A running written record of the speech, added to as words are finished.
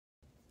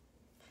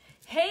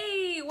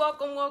Hey,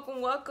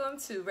 welcome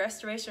to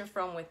Restoration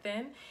from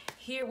Within.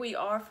 Here we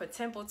are for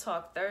Temple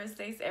Talk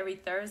Thursdays, every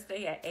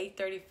Thursday at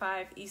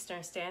 8:35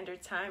 Eastern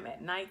Standard Time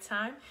at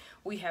nighttime.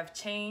 We have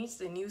changed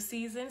the new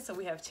season, so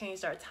we have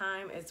changed our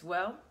time as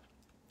well.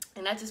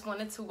 And I just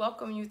wanted to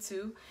welcome you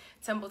to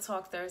Temple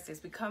Talk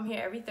Thursdays. We come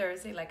here every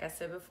Thursday, like I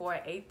said before,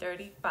 at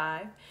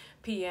 8:35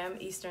 p.m.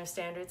 Eastern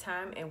Standard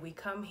Time, and we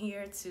come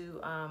here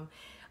to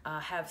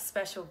have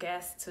special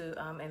guests to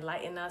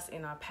enlighten us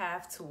in our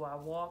path to our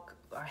walk,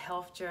 our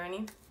health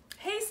journey.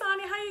 Hey,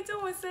 Sonia, how you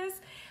doing, sis?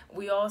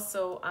 We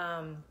also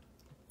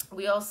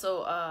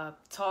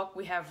talk.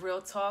 We have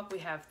real talk. We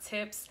have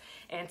tips,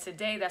 and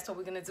today that's what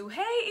we're gonna do.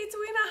 Hey,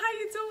 Edwina, how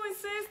you doing,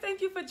 sis?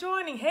 Thank you for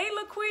joining. Hey,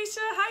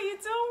 LaQuisha, how you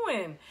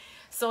doing?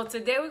 So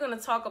today we're gonna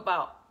talk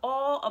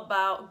all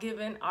about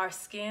giving our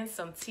skin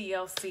some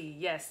TLC.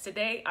 Yes,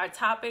 today our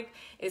topic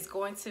is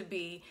going to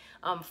be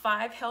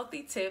 5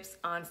 healthy tips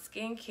on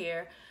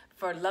skincare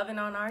for loving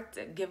on our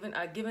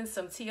giving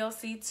some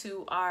TLC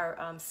to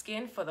our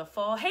skin for the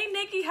fall. Hey,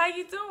 Nikki, how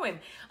you doing?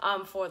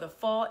 For the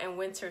fall and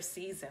winter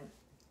season.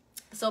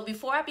 So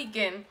before I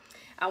begin,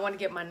 I want to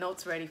get my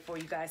notes ready for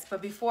you guys. But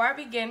before I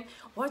begin,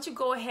 why don't you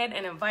go ahead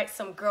and invite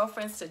some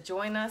girlfriends to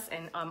join us,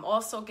 and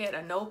also get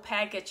a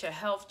notepad, get your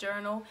health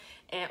journal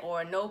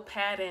or a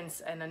notepad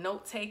and a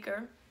note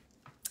taker,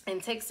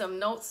 and take some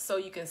notes so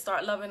you can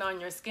start loving on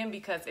your skin,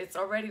 because it's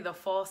already the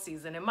fall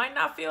season. It might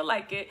not feel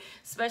like it,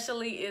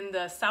 especially in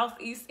the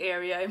southeast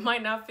area. It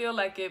might not feel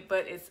like it,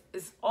 but it's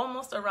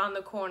almost around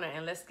the corner,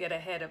 and let's get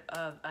ahead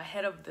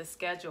of the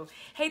schedule.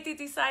 Hey,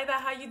 Titi Saida,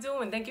 how you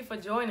doing? Thank you for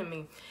joining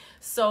me.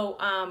 So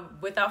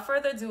without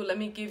further ado, let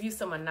me give you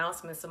some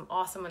announcements, some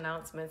awesome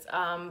announcements.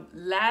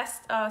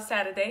 Last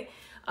Saturday,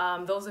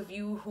 those of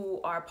you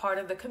who are part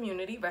of the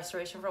community,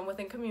 Restoration from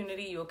Within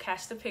community, you'll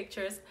catch the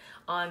pictures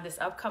on this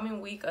upcoming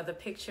week of the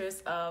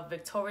pictures of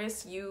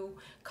Victorious You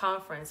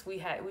Conference.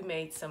 We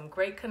made some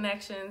great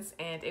connections,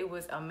 and it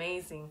was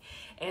amazing.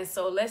 And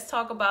so let's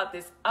talk about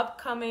this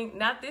upcoming,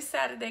 not this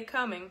Saturday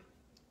coming,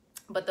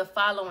 but the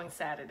following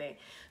Saturday.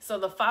 So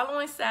the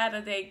following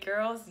Saturday,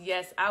 girls,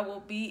 yes, I will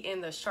be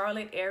in the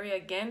Charlotte area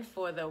again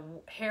for the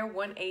Hair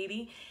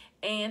 180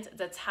 and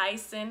the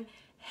Tisun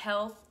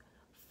Health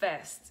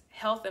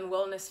and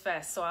Wellness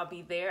Fest. So I'll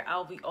be there.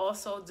 I'll be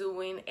also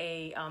doing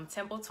a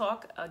Temple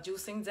Talk, a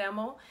juicing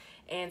demo.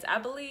 And I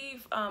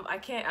believe, I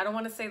don't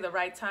want to say the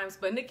right times,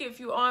 but Nikki, if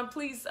you're on,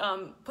 please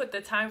put the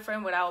time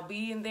frame when I'll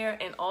be in there.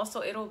 And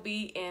also it'll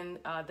be in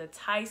the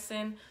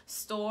Tisun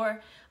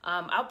store.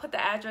 I'll put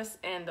the address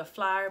and the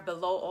flyer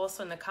below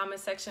also in the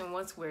comment section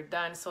once we're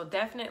done. So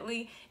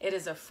definitely it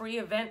is a free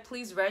event.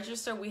 Please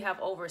register. We have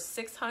over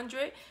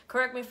 600,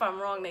 correct me if I'm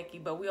wrong, Nikki,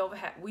 but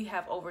we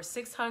have over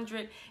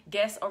 600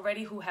 guests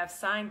already who have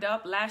signed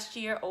up. Last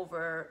year,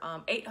 over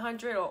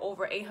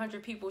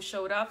 800 people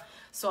showed up.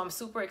 So I'm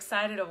super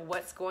excited of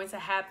what's going to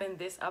happen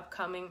this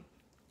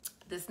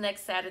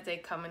next Saturday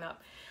coming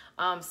up.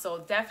 So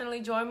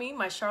definitely join me,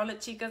 my Charlotte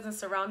chicas and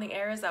surrounding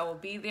areas. I will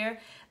be there.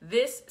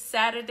 This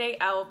Saturday,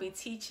 I will be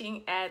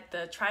teaching at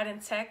the Tryon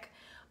Tech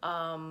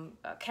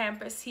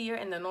campus here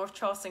in the North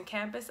Charleston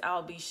campus.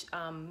 I'll be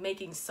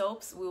making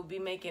soaps. We'll be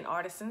making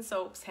artisan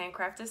soaps,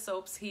 handcrafted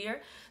soaps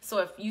here. So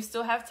if you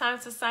still have time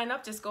to sign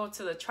up, just go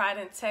to the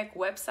Tryon Tech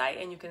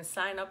website and you can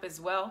sign up as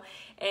well.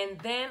 And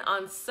then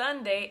on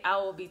Sunday, I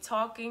will be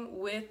talking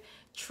with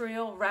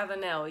Tryon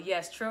Ravenel.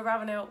 Yes, Tryon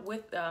Ravenel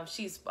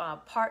she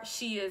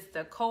is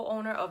the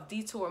co-owner of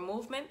Detour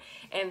Movement,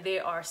 and they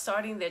are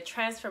starting their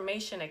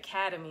Transformation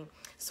Academy.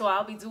 So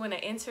I'll be doing an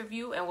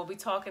interview, and we'll be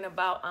talking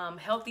about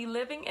healthy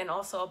living and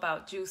also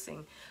about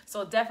juicing.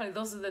 So definitely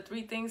those are the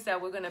 3 things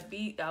that we're gonna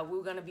be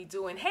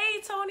doing.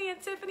 Hey, Tony and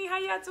Tiffany, how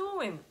y'all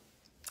doing?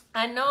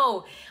 I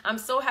know. I'm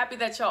so happy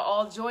that y'all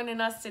all joining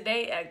us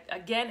today.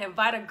 Again,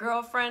 invite a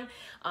girlfriend.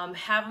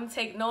 Have them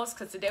take notes,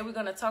 because today we're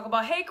going to talk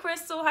about, hey,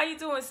 Crystal, how you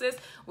doing, sis?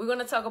 We're going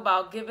to talk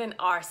about giving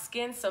our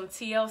skin some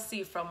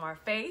TLC from our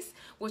face,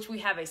 which we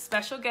have a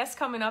special guest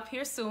coming up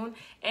here soon.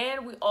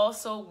 And we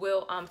also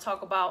will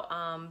talk about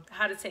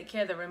how to take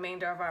care of the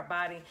remainder of our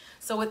body.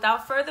 So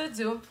without further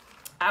ado,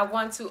 I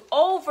want to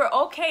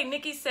okay,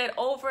 Nikki said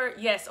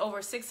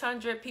over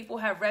 600 people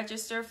have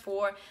registered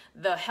for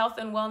the Health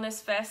and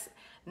Wellness Fest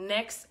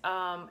next,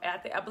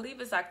 I believe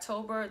it's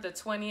October the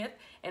 20th,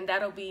 and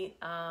that'll be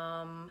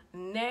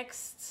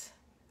next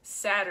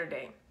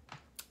Saturday.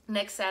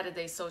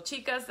 So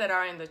chicas that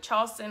are in the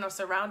Charleston or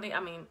Charlotte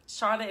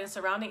and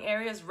surrounding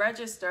areas,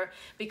 register,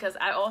 because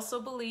I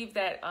also believe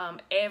that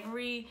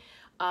every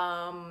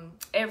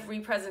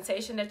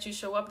presentation that you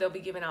show up, they'll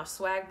be giving out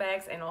swag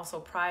bags and also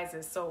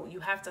prizes. So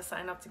you have to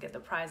sign up to get the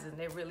prizes, and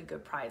they're really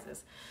good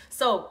prizes.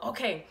 So,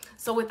 okay.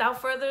 So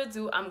without further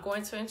ado, I'm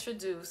going to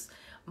introduce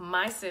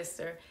my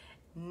sister,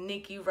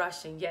 Nikki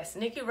Russian. Yes,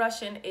 Nikki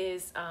Russian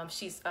is,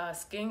 she has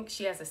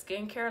a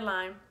skincare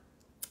line,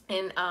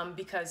 and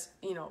because,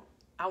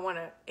 I want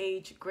to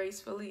age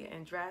gracefully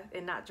and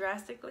not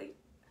drastically.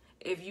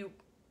 If you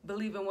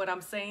believe in what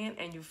I'm saying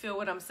and you feel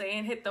what I'm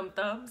saying, hit them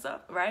thumbs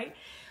up, right?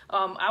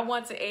 I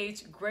want to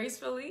age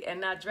gracefully and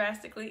not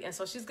drastically. And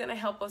so she's going to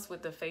help us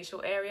with the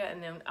facial area.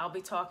 And then I'll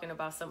be talking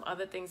about some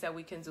other things that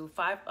we can do,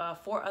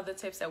 4 other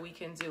tips that we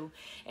can do.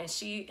 And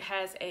she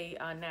has a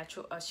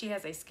she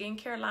has a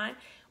skincare line,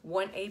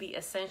 180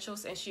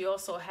 Essentials. And she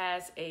also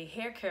has a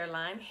hair care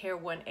line, Hair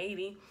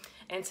 180.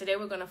 And today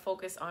we're going to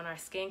focus on our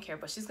skincare.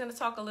 But she's going to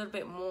talk a little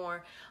bit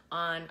more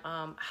on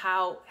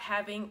how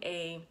having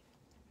a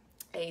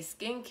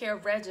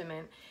skincare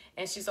regimen,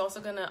 and she's also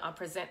going to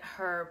present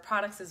her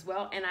products as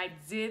well. And I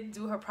did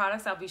do her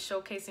products. I'll be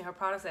showcasing her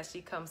products as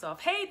she comes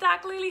off. Hey,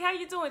 Doc Lily, how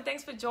you doing?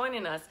 Thanks for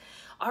joining us.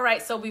 All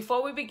right, so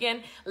before we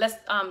begin,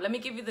 let me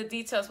give you the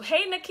details.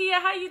 Hey,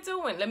 Nakia, how you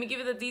doing? Let me give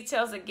you the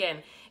details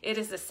again. It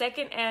is the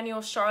 2nd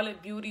annual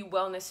Charlotte Beauty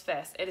Wellness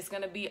Fest. It is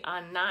going to be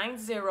on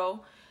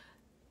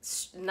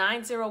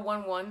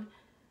 9011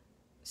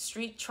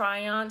 Street,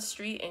 Tryon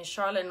Street in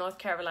Charlotte, North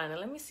Carolina.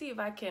 Let me see if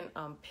I can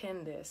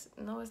pin this.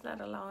 No, it's not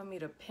allowing me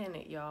to pin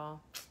it, y'all.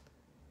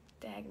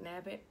 Dag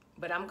nabbit.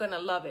 But I'm going to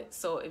love it.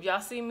 So if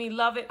y'all see me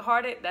love it,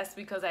 heart it, that's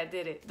because I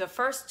did it. The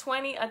first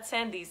 20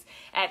 attendees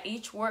at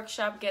each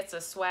workshop gets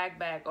a swag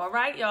bag. All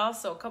right, y'all?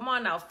 So come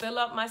on now. Fill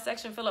up my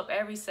section. Fill up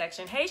every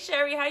section. Hey,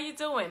 Sherry, how you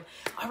doing?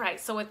 All right.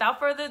 So without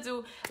further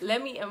ado,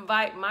 let me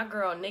invite my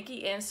girl,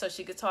 Nikki, in so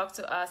she could talk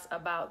to us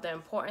about the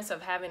importance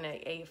of having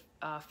a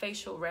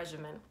facial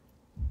regimen.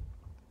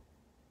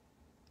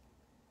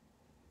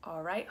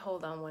 All right,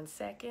 hold on one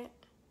second.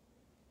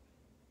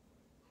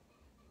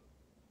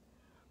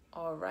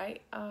 All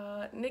right,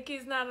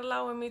 Nikki's not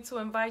allowing me to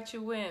invite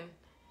you in.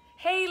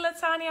 Hey,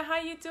 Latanya, how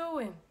you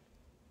doing?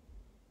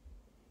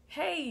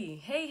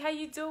 Hey, how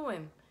you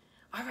doing?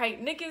 All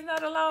right, Nikki's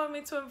not allowing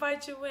me to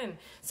invite you in.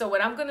 So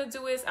what I'm gonna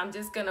do is I'm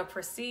just gonna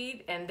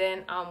proceed, and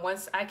then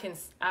once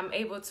I'm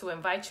able to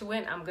invite you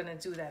in, I'm gonna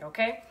do that,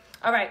 okay?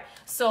 All right,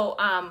 so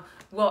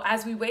well,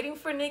 as we're waiting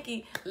for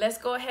Nikki, let's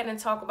go ahead and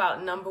talk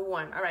about number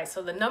 1. All right,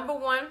 so the number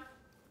 1,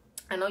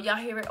 I know y'all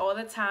hear it all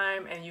the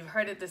time, and you've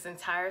heard it this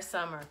entire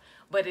summer,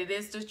 but it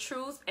is the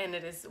truth, and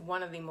it is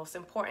one of the most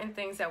important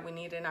things that we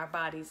need in our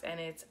bodies, and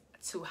it's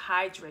to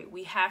hydrate.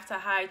 We have to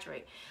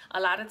hydrate. A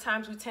lot of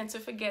times we tend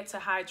to forget to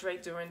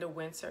hydrate during the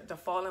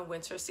fall and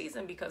winter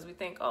season because we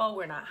think, oh,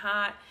 we're not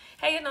hot.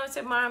 Hey,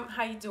 Anointed Mom,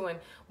 how you doing?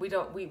 We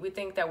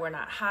think that we're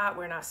not hot,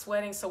 we're not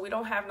sweating, so we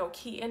don't have no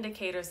key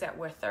indicators that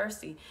we're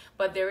thirsty.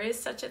 But there is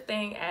such a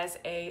thing as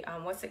a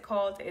what's it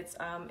called?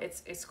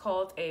 It's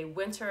called a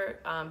winter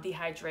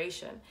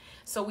dehydration.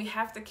 So we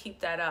have to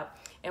keep that up.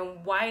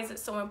 And why is it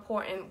so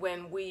important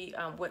when we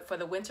for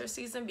the winter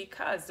season?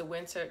 Because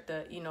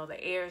the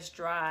air is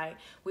dry.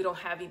 We don't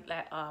have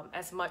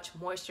as much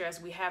moisture as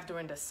we have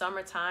during the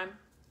summertime.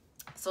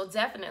 So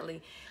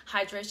definitely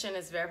hydration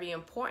is very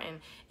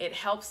important. It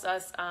helps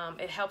us,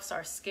 it helps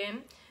our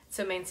skin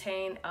to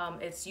maintain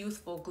its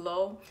youthful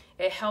glow.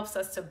 It helps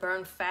us to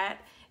burn fat.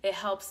 It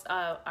helps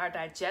our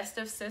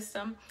digestive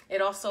system.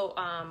 It also,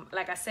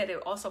 like I said, it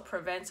also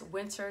prevents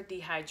winter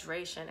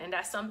dehydration. And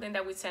that's something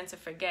that we tend to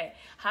forget.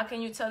 How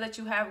can you tell that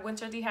you have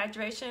winter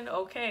dehydration?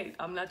 Okay,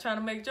 I'm not trying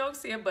to make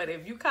jokes here, but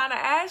if you kind of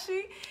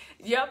ashy,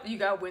 yep, you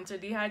got winter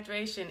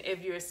dehydration.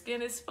 If your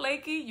skin is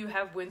flaky, you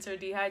have winter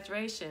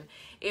dehydration.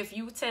 If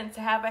you tend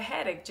to have a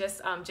headache,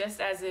 just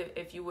as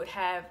if you would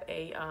have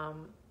a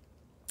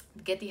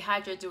get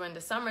dehydrated during the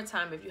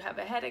summertime, if you have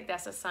a headache,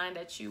 that's a sign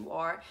that you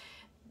are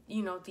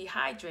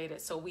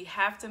dehydrated. So we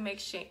have to make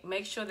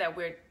sure that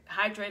we're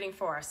hydrating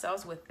for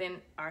ourselves,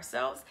 within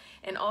ourselves,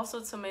 and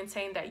also to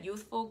maintain that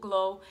youthful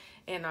glow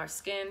in our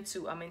skin,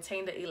 to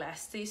maintain the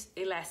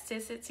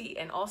elasticity,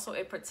 and also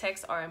it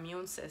protects our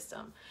immune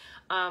system.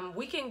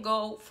 We can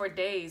go for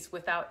days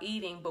without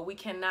eating, but we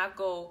cannot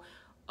go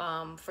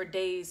for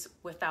days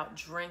without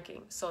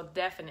drinking. So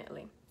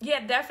definitely.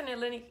 Yeah,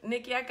 definitely,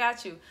 Nikki, I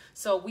got you.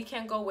 So we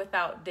can go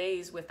without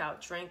days without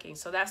drinking.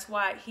 So that's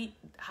why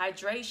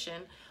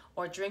hydration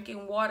or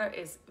drinking water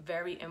is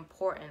very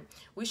important.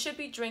 We should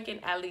be drinking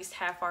at least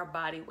half our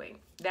body weight.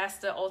 That's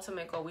the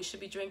ultimate goal. We should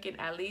be drinking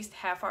at least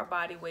half our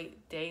body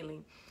weight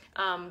daily.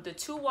 The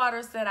 2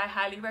 waters that I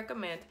highly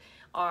recommend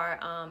are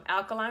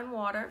alkaline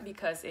water,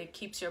 because it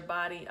keeps your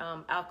body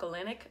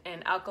alkalinic,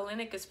 and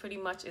alkalinic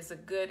is a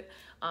good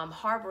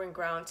harboring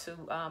ground to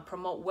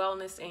promote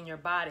wellness in your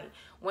body.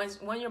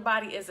 When your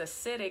body is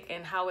acidic,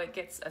 and how it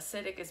gets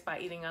acidic is by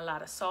eating a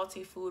lot of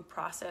salty food,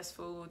 processed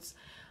foods,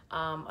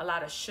 a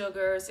lot of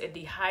sugars. It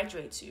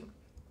dehydrates you.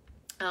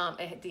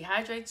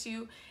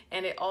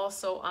 And it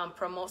also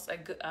promotes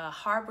a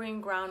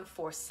harboring ground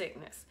for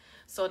sickness.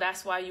 So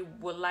that's why you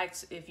would like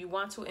to, if you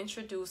want to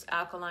introduce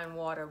alkaline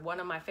water,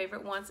 one of my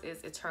favorite ones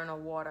is Eternal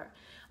Water.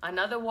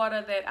 Another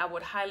water that I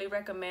would highly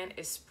recommend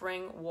is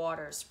spring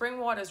water. Spring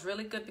water is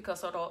really good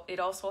because it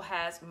also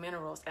has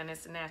minerals, and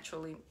it's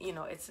naturally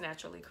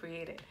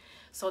created.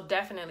 So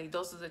definitely,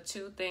 those are the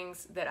 2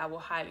 things that I will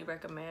highly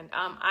recommend.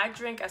 I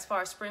drink, as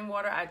far as spring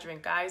water, I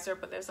drink Geyser,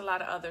 but there's a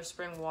lot of other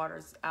spring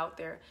waters out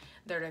there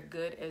that are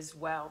good as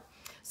well.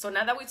 So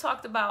now that we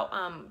talked about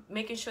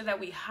making sure that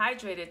we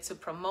hydrate it to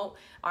promote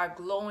our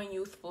glowing,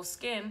 youthful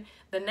skin,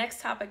 the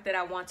next topic that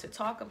I want to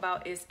talk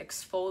about is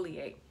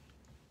exfoliate.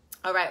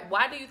 All right,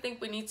 why do you think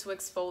we need to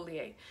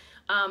exfoliate?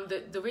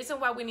 The reason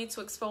why we need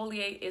to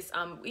exfoliate is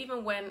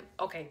even when,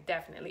 okay,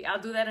 definitely,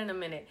 I'll do that in a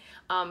minute.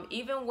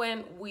 Even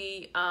when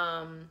we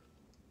are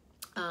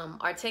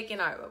taking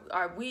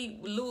we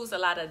lose a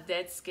lot of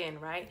dead skin,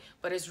 right?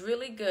 But it's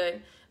really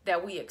good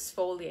that we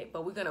exfoliate.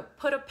 But we're gonna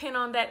put a pin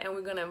on that, and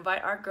we're gonna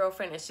invite our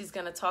girlfriend, and she's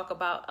gonna talk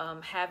about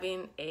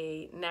having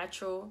a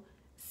natural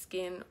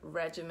skin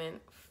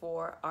regimen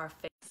for our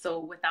face. So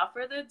without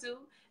further ado,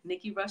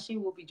 Nikki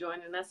Rushing will be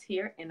joining us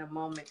here in a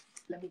moment.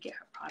 Let me get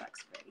her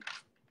products ready.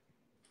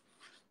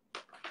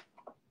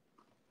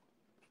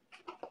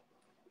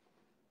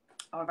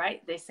 All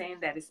right, they're saying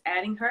that it's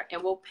adding her,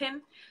 and we'll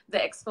pin the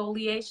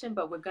exfoliation,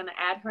 but we're gonna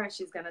add her, and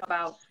she's gonna talk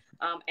about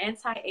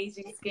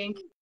anti-aging skin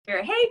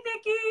care. Hey,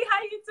 Nikki,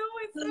 how you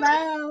doing, sis?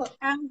 Hello,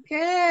 I'm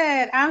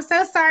good. I'm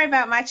so sorry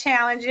about my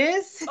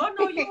challenges. Oh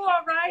no, you're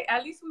all right.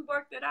 At least we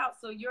worked it out,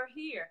 so you're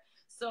here.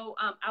 So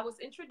I was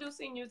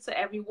introducing you to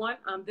everyone.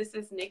 This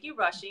is Nikki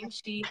Rushing.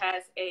 She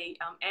has a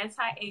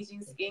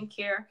anti-aging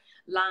skincare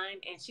line,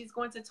 and she's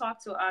going to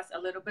talk to us a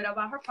little bit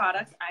about her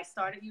products. I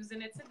started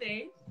using it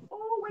today.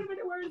 Oh, wait a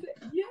minute, where is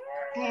it?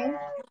 Yeah.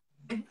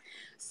 Okay.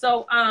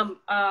 So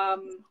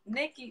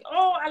Nikki,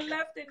 oh, I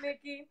left it,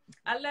 Nikki.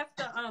 I left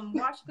the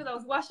wash because I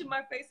was washing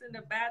my face in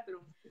the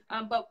bathroom.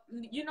 But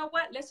you know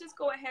what? Let's just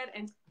go ahead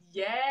and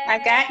I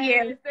got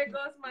you. there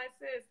goes my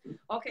sis.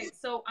 Okay,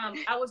 so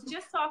I was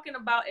just talking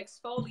about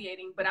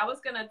exfoliating, but I was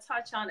gonna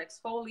touch on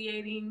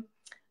exfoliating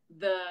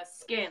the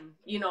skin,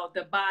 you know,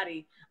 the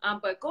body.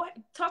 But go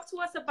ahead, talk to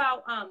us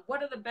about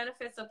what are the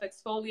benefits of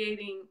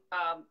exfoliating,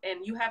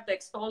 and you have the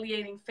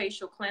exfoliating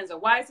facial cleanser.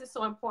 Why is it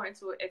so important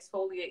to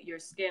exfoliate your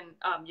skin,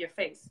 your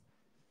face?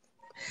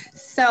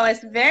 So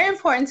it's very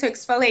important to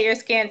exfoliate your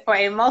skin for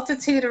a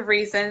multitude of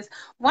reasons,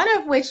 one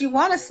of which you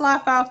want to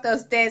slough off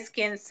those dead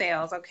skin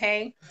cells,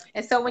 okay?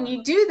 And so when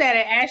you do that,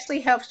 it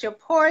actually helps your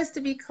pores to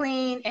be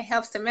clean. It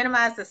helps to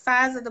minimize the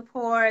size of the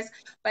pores.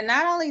 But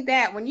not only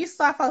that, when you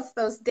slough off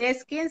those dead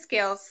skin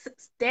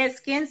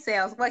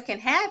cells, what can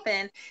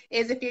happen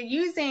is if you're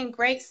using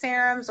great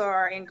serums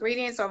or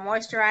ingredients or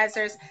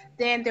moisturizers,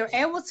 then they're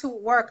able to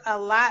work a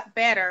lot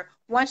better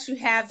once you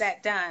have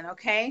that done,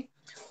 okay?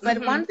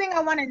 But one thing I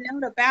want to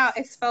note about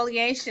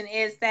exfoliation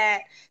is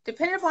that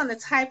depending upon the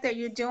type that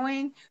you're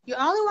doing, you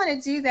only want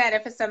to do that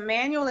if it's a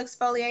manual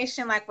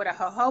exfoliation, like with a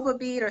jojoba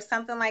bead or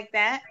something like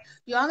that.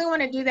 You only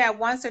want to do that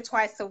once or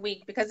twice a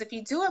week, because if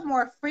you do it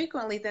more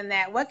frequently than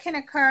that, what can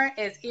occur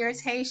is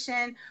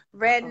irritation,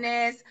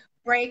 redness,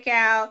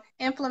 breakout,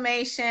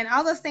 inflammation,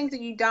 all those things that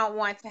you don't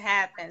want to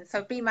happen.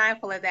 So be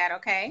mindful of that,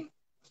 okay?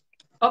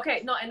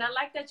 Okay, no, and I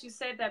like that you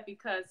said that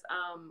because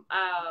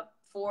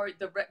for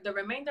the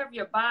remainder of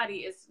your body,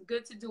 it's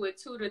good to do it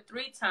 2 to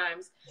 3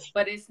 times,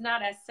 but it's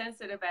not as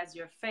sensitive as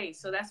your face.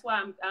 So that's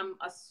why I'm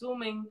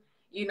assuming,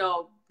 you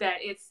know, that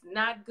it's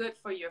not good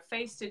for your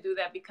face to do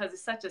that because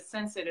it's such a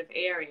sensitive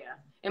area.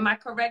 Am I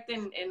correct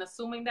in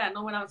assuming that? I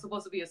know what I'm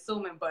supposed to be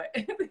assuming, but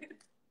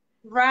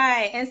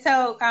Right. And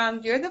so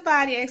you're the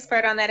body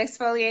expert on that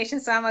exfoliation,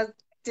 so I'm a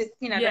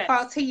yes.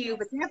 default to you,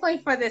 but definitely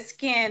for the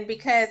skin,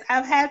 because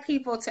I've had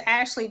people to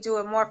actually do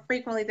it more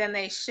frequently than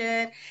they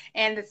should,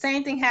 and the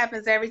same thing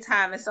happens every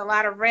time. It's a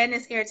lot of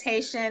redness,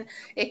 irritation.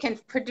 It can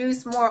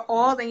produce more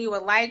oil than you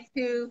would like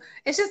to.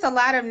 It's just a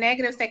lot of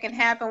negatives that can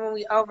happen when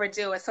we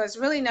overdo it. So it's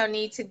really no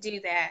need to do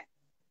that.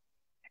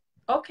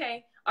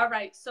 Okay. All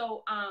right.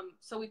 So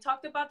so we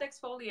talked about the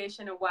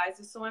exfoliation and why is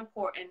it so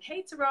important.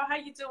 Hey Terrell, how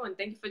you doing?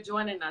 Thank you for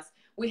joining us.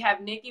 We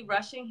have Nikki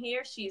Rushing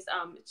here. She's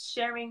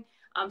sharing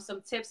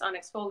some tips on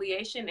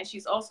exfoliation, and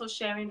she's also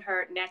sharing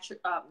her natural,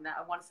 I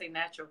want to say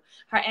natural,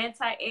 her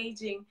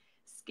anti-aging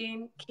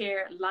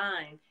skincare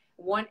line,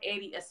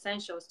 180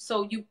 Essentials.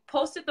 So you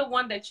posted the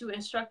one that you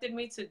instructed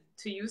me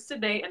to use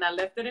today, and I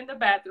left it in the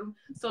bathroom.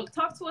 So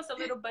talk to us a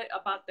little bit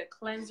about the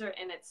cleanser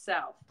in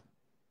itself.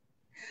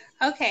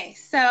 Okay,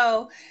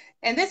 so,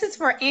 and this is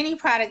for any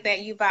product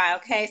that you buy,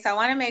 okay? So I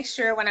want to make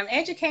sure when I'm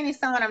educating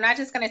someone, I'm not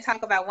just going to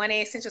talk about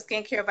 1A Essential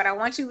Skincare, but I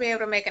want you to be able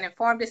to make an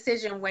informed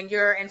decision when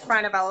you're in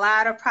front of a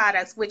lot of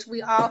products, which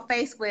we all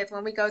face with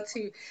when we go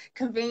to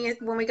convenience,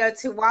 when we go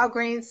to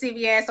Walgreens,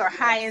 CVS, or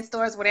high-end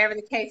stores, whatever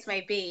the case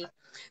may be.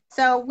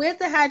 So with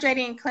the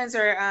hydrating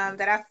cleanser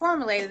that I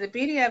formulated, the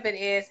beauty of it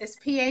is it's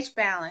pH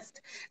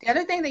balanced. The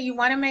other thing that you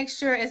want to make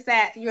sure is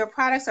that your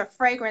products are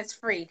fragrance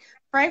free.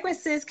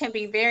 Fragrances can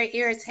be very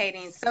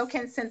irritating, so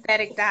can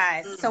synthetic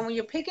dyes. So when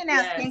you're picking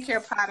out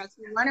skincare products,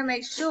 you want to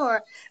make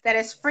sure that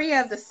it's free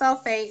of the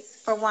sulfates,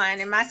 for one.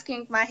 And my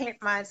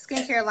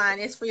skincare line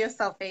is free of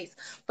sulfates,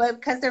 but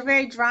because they're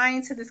very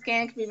drying to the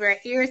skin, can be very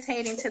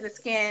irritating to the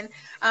skin.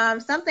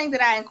 Something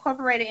that I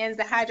incorporated in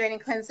the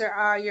hydrating cleanser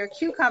are your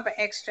cucumber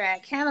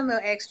extract, chamomile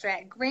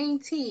extract, green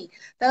tea.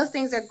 Those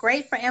things are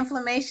great for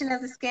inflammation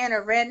of the skin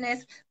or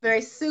redness,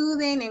 very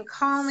soothing and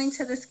calming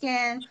to the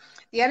skin.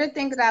 The other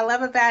thing that I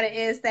love about it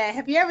is that,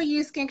 have you ever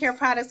used skincare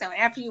products and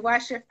after you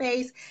wash your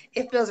face,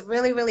 it feels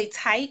really, really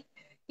tight?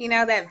 you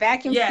know, that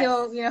vacuum Yes.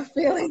 seal, you know,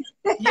 feeling.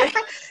 Yeah.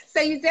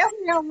 So you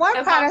definitely don't want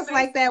And my products face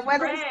like that, is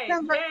whether it's red.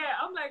 number. Yeah.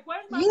 I'm like, why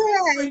is my face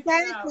Yeah, breaking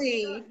out?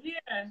 You know? exactly.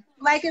 Yeah.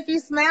 Like if you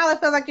smile, it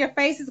feels like your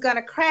face is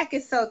gonna crack.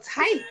 It's so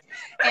tight,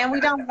 and we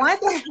don't want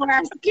that for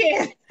our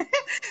skin.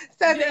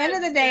 So at the end Yes.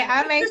 of the day, Yes.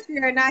 I make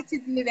sure not to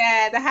do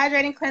that. The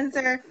hydrating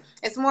cleanser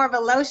is more of a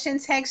lotion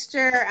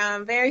texture,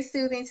 very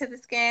soothing to the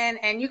skin,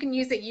 and you can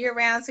use it year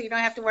round, so you don't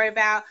have to worry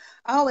about,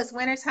 oh, it's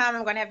wintertime,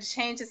 I'm going to have to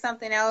change to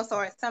something else,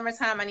 or it's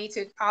summertime, I need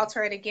to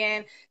alter it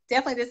again.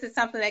 Definitely, this is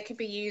something that can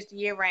be used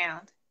year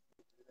round.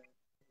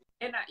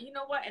 And you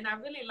know what? And I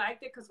really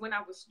liked it because when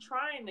I was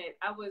trying it,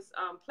 I was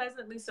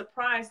pleasantly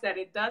surprised that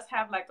it does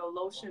have like a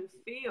lotion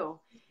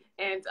feel.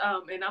 And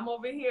I'm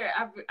over here.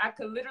 I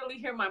could literally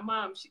hear my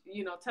mom,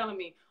 you know, telling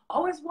me,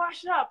 always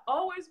wash up,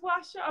 always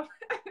wash up.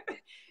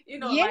 You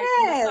know, like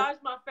Yes, massage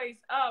my face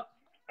up.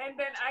 And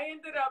then I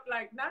ended up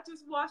like not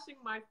just washing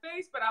my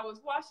face, but I was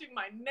washing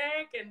my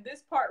neck and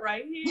this part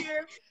right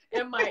here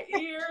and my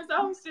ears.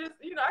 I was just,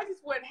 you know, I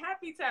just went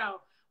happy town.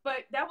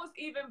 But that was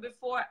even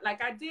before,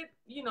 like I did,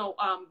 you know,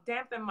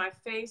 dampen my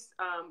face.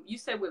 You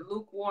said with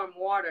lukewarm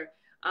water.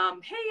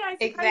 Hey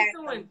Isaac, how you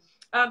exactly.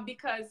 doing?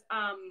 Because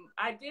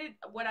I did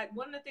one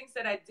of the things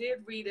that I did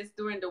read is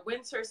during the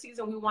winter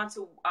season we want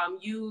to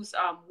use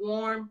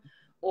warm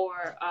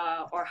or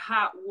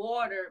hot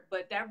water,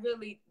 but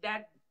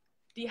that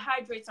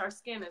dehydrates our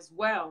skin as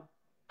well.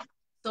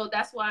 So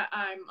that's why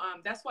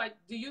that's why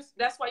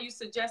you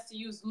suggest to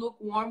use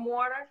lukewarm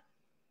water.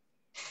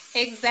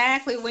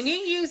 Exactly. When you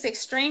use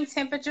extreme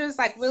temperatures,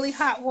 like really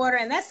hot water,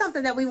 and that's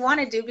something that we want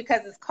to do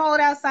because it's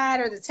cold outside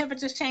or the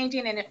temperature's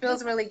changing and it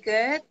feels really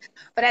good.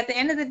 But at the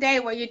end of the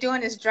day, what you're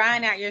doing is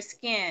drying out your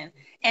skin.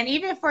 And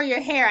even for your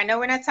hair, I know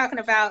we're not talking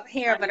about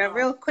hair, I but a know.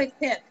 real quick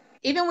tip.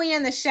 Even when you're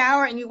in the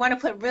shower and you want to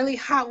put really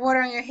hot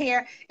water on your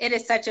hair, it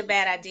is such a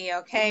bad idea,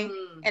 okay?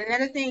 Mm. And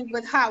another thing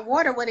with hot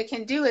water, what it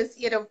can do is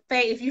it'll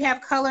fade. If you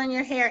have color in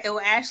your hair, it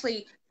will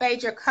actually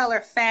fade your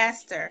color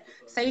faster.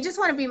 So you just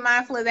want to be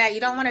mindful of that.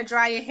 You don't want to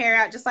dry your hair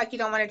out just like you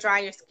don't want to dry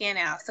your skin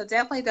out. So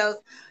definitely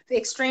the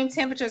extreme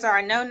temperatures are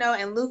a no-no,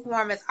 and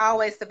lukewarm is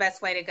always the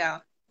best way to go.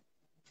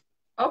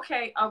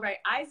 Okay, all right.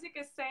 Isaac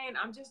is saying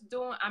I'm just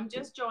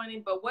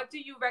joining, but what do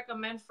you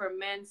recommend for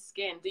men's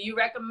skin? Do you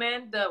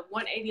recommend the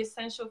 180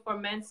 essential for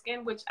men's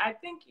skin, which I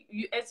think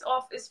it's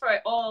for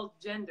all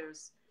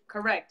genders,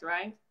 correct,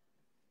 right?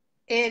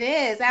 It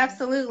is,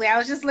 absolutely. I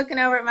was just looking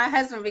over at my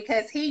husband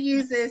because he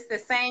uses the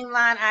same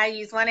line I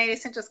use, 180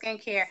 Essential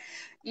Skincare.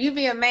 You'd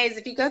be amazed.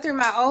 If you go through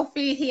my old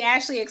feed, he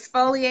actually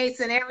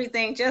exfoliates and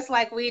everything just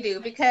like we do,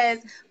 because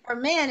for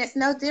men, it's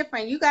no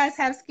different. You guys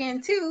have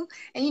skin too,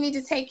 and you need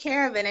to take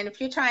care of it. And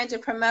if you're trying to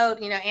promote,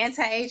 you know,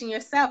 anti-aging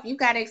yourself, you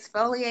got to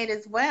exfoliate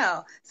as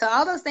well. So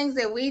all those things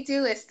that we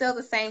do is still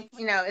the same.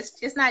 You know,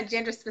 it's not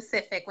gender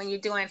specific when you're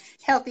doing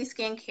healthy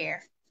skincare.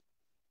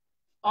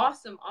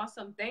 Awesome,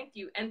 awesome. Thank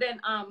you. And then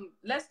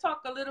let's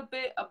talk a little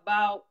bit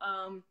about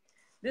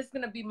this is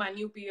gonna be my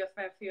new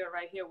BFF here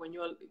right here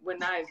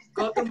when I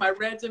go through my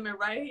regimen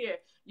right here.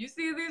 You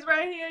see these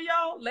right here,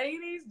 y'all,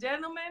 ladies,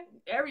 gentlemen,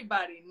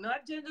 everybody,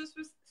 not gender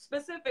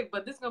specific,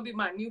 but this is gonna be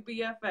my new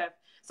BFF.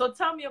 So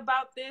tell me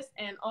about this,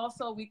 and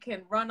also we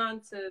can run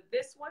on to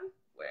this one.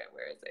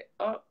 Where is it?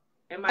 Oh,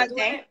 am I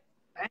doing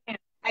it?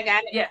 I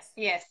got it. Yes.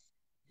 Yes.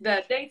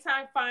 The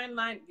daytime fine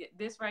line,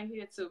 this right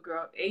here too,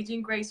 girl.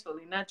 Aging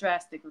gracefully, not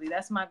drastically.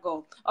 That's my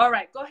goal. All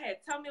right, go ahead.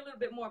 Tell me a little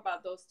bit more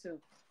about those two.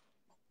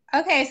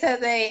 Okay, so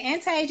the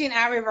anti-aging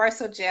eye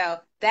reversal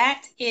gel,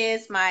 that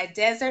is my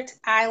desert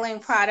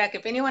island product.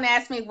 If anyone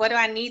asks me what do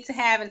I need to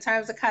have in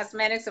terms of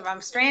cosmetics if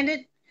I'm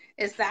stranded,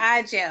 it's the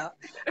eye gel.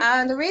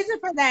 The reason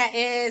for that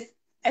is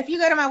if you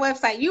go to my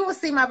website, you will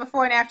see my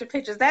before and after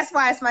pictures. That's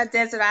why it's my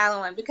desert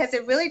island one, because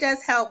it really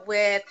does help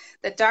with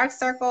the dark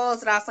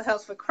circles. It also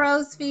helps with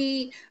crow's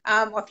feet,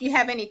 or if you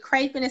have any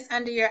crepiness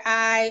under your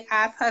eye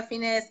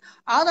puffiness,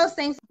 all those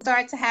things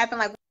start to happen.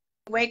 Like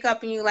wake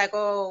up and you like,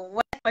 oh,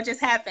 what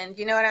just happened?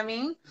 You know what I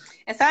mean?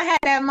 And so I had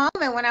that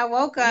moment when I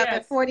woke up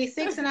at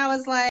 46 and I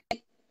was like,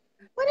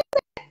 what is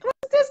that?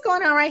 What's this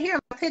going on right here?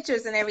 My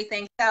pictures and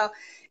everything. So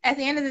at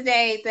the end of the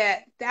day,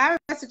 the eye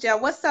reversal gel,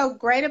 what's so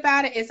great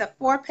about it is a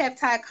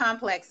 4-peptide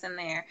complex in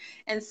there.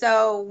 And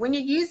so when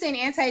you're using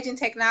anti-aging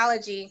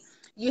technology,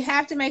 you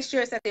have to make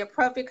sure it's at the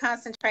appropriate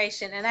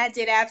concentration, and I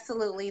did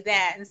absolutely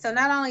that. And so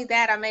not only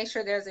that, I make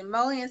sure there's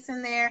emollients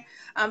in there,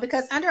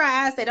 because under our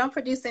eyes, they don't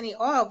produce any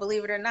oil,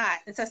 believe it or not.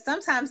 And so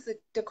sometimes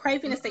the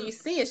crepiness that you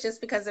see is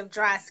just because of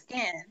dry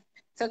skin.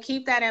 So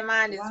keep that in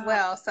mind as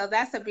well. So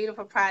that's a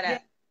beautiful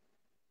product.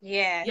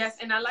 Yes. Yes,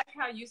 and I like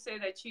how you say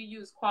that you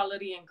use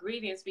quality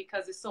ingredients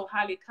because it's so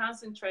highly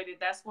concentrated.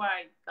 That's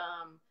why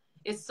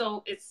it's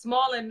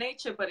small in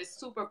nature, but it's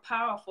super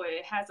powerful.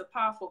 It has a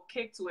powerful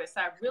kick to it.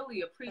 So I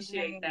really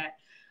appreciate that.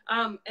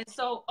 And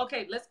so,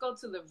 okay, let's go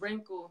to the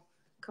wrinkle.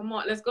 Come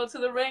on, let's go to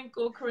the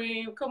wrinkle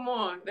cream. Come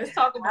on, let's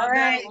talk about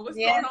that one. What's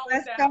going on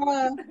with that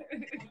one?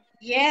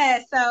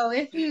 Yeah, so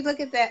if you look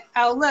at that,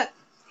 oh, look,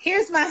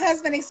 here's my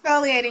husband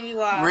exfoliating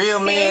you all.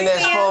 Real men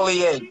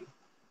exfoliate.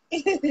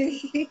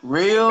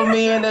 Real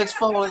men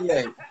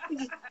exfoliate.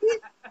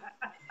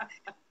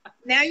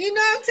 Now you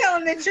know I'm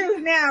telling the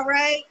truth now,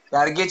 right?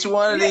 Gotta get you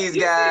one of these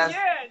guys.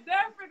 Yeah,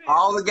 definitely.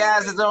 All the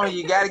guys that's on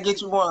you gotta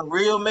get you one.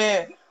 Real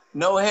man,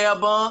 no hair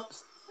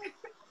bumps.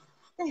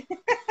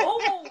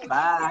 Oh,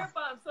 Bye. hair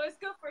bumps. So it's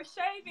good for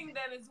shaving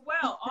then as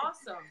well.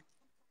 Awesome.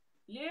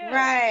 Yeah.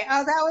 Right.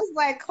 Oh, that was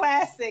like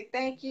classic.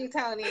 Thank you,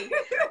 Tony.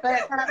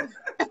 But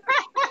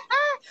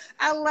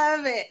I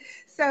love it.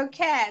 So,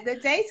 Kat, the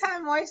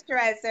daytime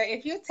moisturizer,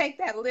 if you take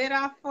that lid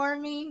off for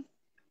me,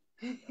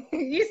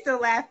 you still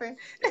laughing.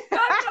 I know,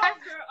 girl.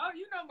 Oh,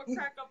 you know I'm gonna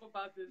crack up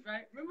about this,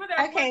 right? Remember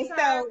that Okay, one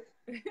time?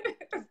 so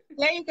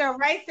there you go,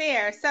 right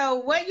there. So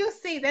what you'll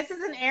see, this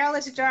is an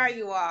airless jar,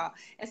 you all.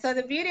 And so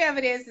the beauty of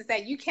it is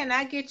that you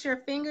cannot get your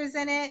fingers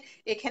in it.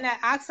 It cannot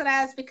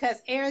oxidize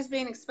because air is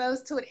being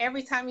exposed to it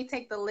every time you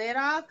take the lid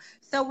off.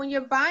 So when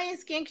you're buying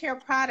skincare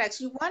products,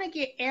 you want to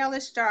get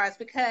airless jars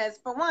because,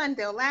 for one,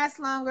 they'll last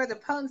longer, the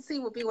potency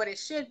will be what it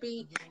should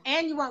be,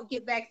 and you won't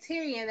get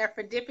bacteria in there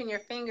for dipping your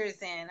fingers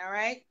in, all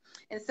right?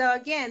 And so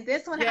again,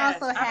 this one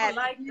also has... I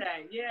like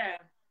that, yeah.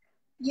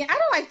 Yeah, I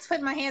don't like to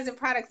put my hands in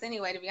products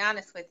anyway, to be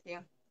honest with you.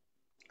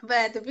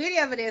 But the beauty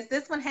of it is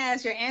this one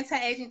has your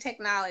anti-aging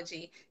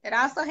technology. It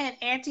also has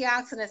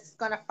antioxidants that's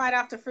going to fight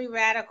off the free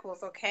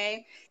radicals,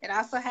 okay? It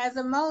also has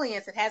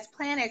emollients. It has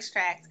plant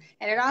extracts.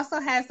 And it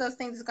also has those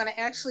things that's going to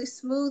actually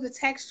smooth the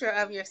texture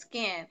of your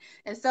skin.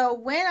 And so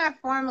when I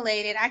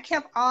formulated, I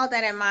kept all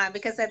that in mind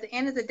because at the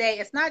end of the day,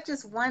 it's not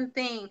just one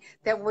thing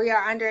that we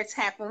are under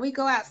attack. When we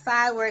go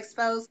outside, we're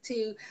exposed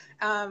to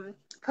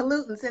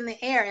pollutants in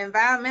the air,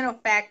 environmental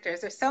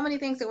factors. There's so many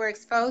things that we're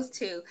exposed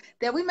to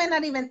that we may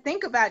not even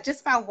think about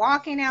just by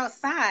walking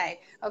outside,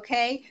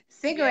 okay?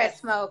 Cigarette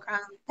smoke,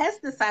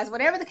 pesticides,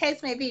 whatever the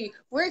case may be,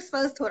 we're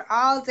exposed to it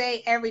all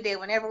day, every day,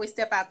 whenever we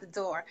step out the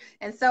door.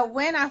 And so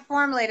when I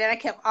formulated, I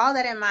kept all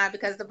that in mind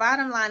because the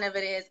bottom line of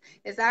it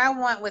is that I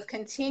want with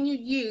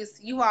continued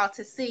use, you all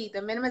to see the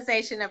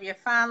minimization of your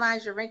fine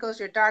lines, your wrinkles,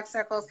 your dark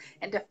circles,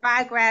 and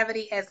defy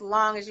gravity as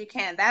long as you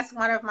can. That's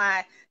one of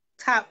my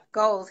top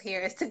goals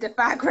here is to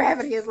defy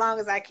gravity as long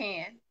as I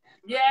can.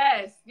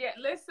 Yes, yeah.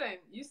 Listen,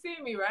 you see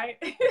me, right?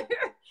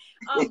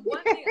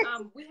 One thing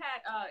we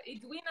had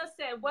Edwina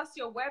said, "What's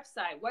your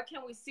website? Where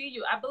can we see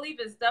you?" I believe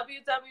it's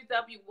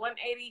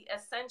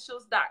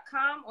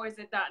www.180essentials.com or is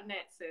it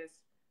 .net, sis?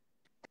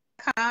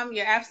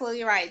 You're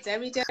absolutely right.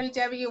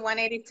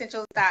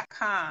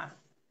 www.180essentials.com.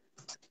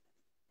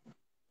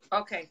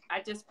 Okay,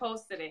 I just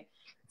posted it.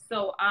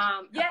 So,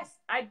 yes,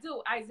 I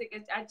do,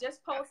 Isaac. I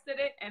just posted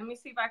it, and let me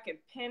see if I can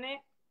pin it.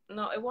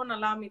 No, it won't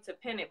allow me to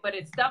pin it, but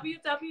it's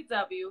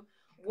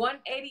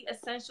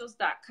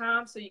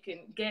www.180essentials.com, so you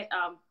can get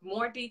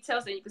more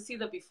details, and you can see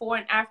the before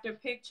and after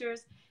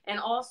pictures, and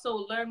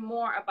also learn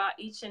more about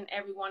each and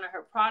every one of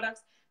her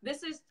products.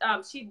 This is,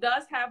 she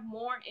does have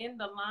more in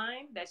the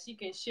line that she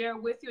can share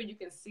with you, and you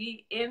can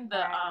see in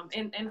the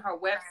in her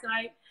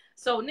website.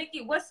 So,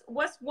 Nikki, what's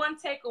one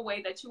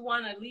takeaway that you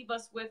want to leave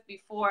us with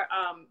before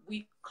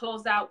we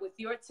close out with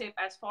your tip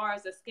as far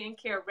as a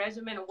skincare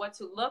regimen and what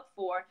to look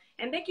for?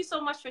 And thank you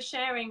so much for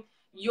sharing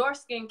your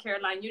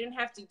skincare line. You didn't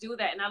have to do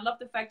that. And I love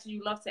the fact that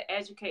you love to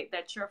educate,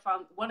 that you're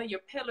from one of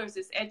your pillars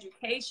is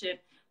education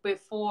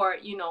before,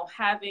 you know,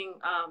 having,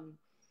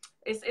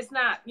 it's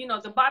not, you know,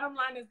 the bottom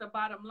line is the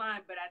bottom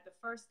line, but at the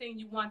first thing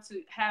you want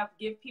to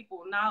give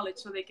people knowledge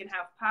so they can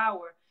have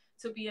power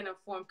to be an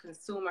informed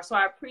consumer. So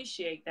I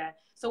appreciate that.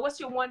 So what's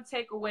your one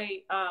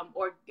takeaway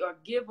or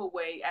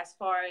giveaway as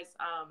far as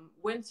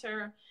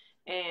winter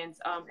and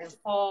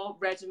fall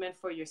regimen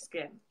for your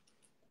skin?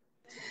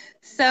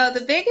 So the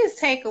biggest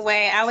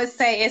takeaway I would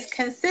say is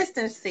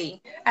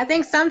consistency. I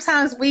think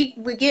sometimes we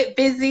get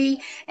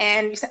busy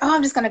and you say, oh,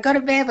 I'm just going to go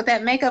to bed with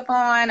that makeup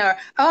on, or,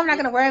 oh, I'm not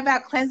going to worry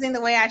about cleansing the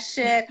way I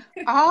should.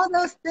 All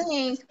those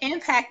things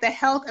impact the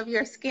health of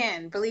your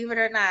skin, believe it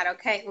or not.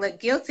 Okay, look,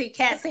 guilty,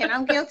 Kat saying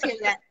I'm guilty of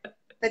that.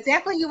 But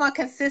definitely you want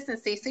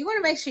consistency. So you want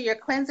to make sure you're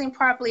cleansing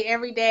properly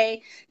every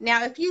day.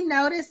 Now, if you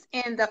notice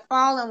in the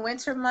fall and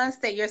winter months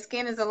that your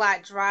skin is a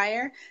lot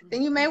drier,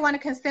 then you may want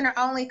to consider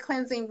only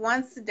cleansing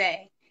once a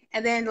day.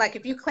 And then, like,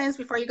 if you cleanse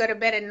before you go to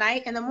bed at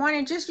night, in the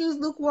morning, just use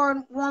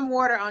lukewarm warm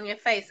water on your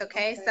face,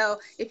 okay? So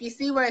if you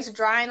see where it's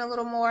drying a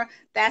little more,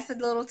 that's a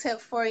little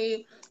tip for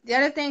you. The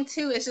other thing,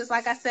 too, is just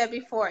like I said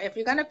before, if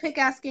you're going to pick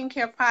out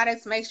skincare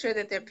products, make sure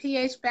that they're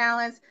pH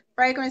balanced,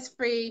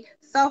 fragrance-free,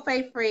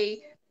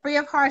 sulfate-free, free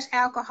of harsh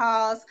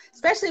alcohols,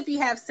 especially if you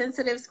have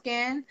sensitive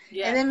skin.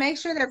 Yes. And then make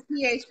sure they're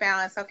pH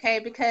balanced, okay?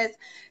 Because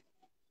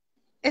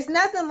it's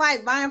nothing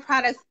like buying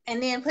products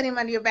and then putting them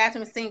under your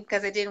bathroom sink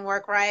because it didn't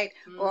work right,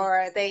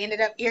 or they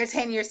ended up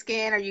irritating your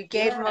skin, or you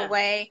gave them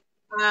away.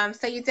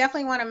 So you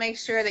definitely want to make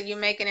sure that you're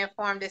making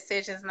informed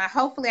decisions. And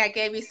hopefully I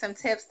gave you some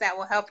tips that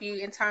will help you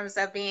in terms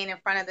of being in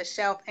front of the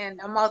shelf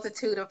and a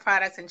multitude of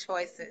products and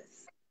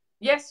choices.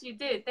 Yes, you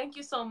did. Thank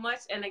you so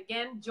much. And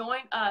again, join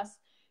us,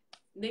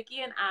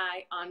 Nikki and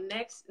I, on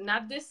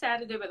not this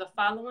Saturday, but the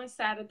following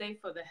Saturday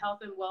for the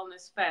Health and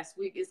Wellness Fest.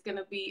 It's going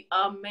to be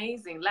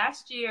amazing.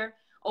 Last year,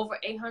 over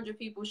 800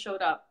 people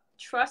showed up.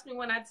 Trust me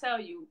when I tell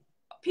you,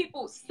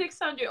 people,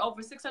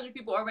 over 600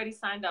 people already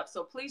signed up.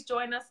 So please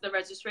join us. The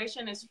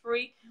registration is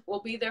free.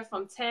 We'll be there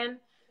from 10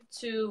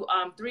 to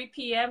 3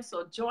 p.m.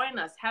 So join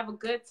us. Have a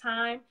good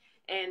time.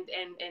 And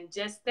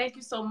just thank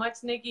you so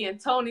much, Nikki, and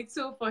Tony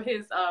too, for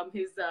his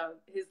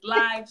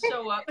live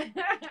show up.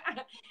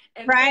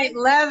 And right,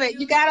 love it.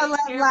 You gotta love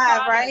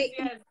live, right?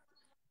 Yes,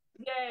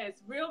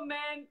 yes, real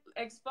men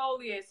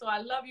exfoliate. So I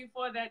love you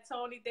for that,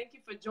 Tony. Thank you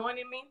for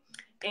joining me,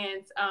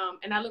 and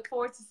I look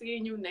forward to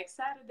seeing you next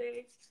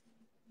Saturday.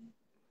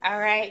 All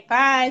right,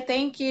 bye.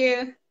 Thank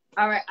you.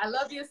 All right, I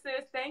love you,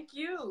 sis. Thank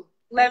you.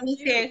 Love you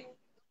too.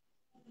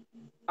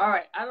 All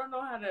right, I don't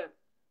know how to.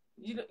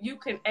 You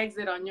can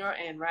exit on your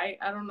end, right?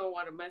 I don't know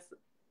how to mess.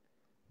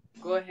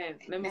 Go ahead.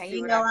 Let me see.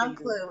 You what know I can I'm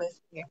do. clueless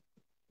here.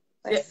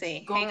 Let's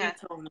see. Hang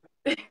on.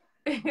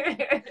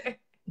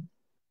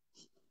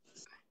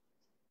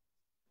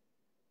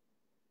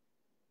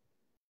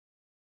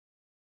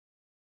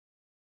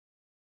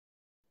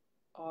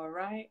 All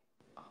right.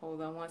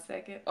 Hold on 1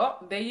 second. Oh,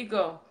 there you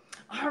go.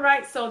 All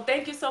right. So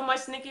thank you so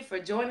much, Nikki, for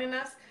joining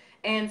us.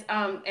 And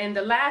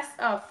the last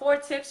 4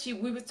 tips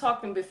we were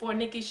talking before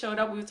Nikki showed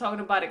up. We were talking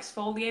about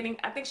exfoliating.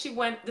 I think she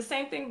went the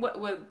same thing.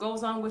 What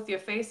goes on with your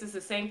face is the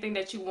same thing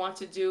that you want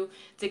to do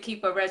to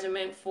keep a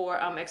regimen for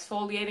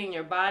exfoliating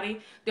your body.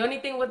 The only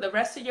thing with the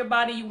rest of your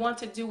body, you want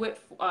to do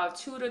it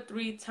 2 to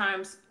 3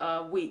 times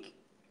a week.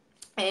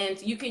 And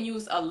you can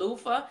use a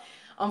loofah.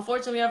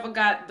 Unfortunately, I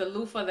forgot the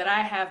loofah that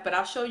I have, but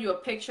I'll show you a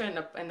picture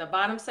in the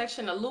bottom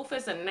section. A loofah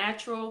is a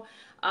natural,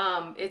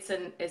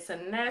 it's a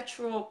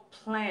natural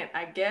plant,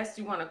 I guess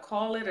you want to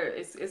call it, or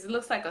it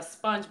looks like a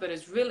sponge, but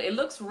it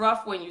looks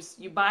rough when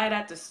you buy it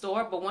at the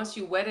store, but once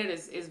you wet it,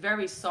 it's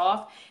very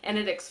soft and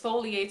it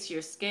exfoliates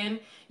your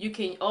skin. You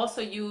can also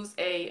use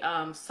a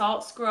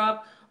salt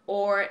scrub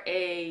or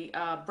a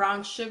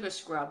brown sugar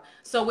scrub.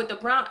 So with the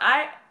brown,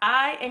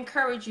 I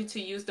encourage you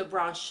to use the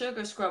brown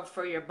sugar scrub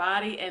for your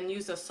body and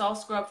use a salt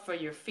scrub for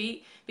your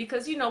feet,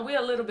 because we're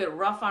a little bit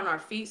rough on our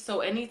feet, so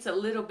it needs a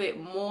little bit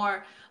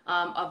more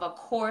of a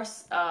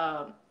coarse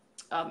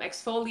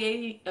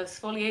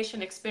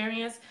exfoliation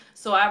experience.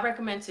 So I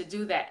recommend to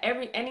do that.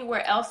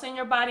 Anywhere else in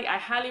your body, I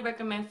highly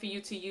recommend for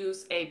you to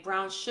use a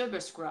brown sugar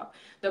scrub.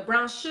 The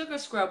brown sugar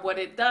scrub, what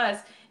it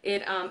does,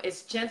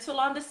 it's gentle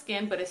on the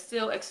skin, but it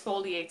still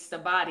exfoliates the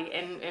body.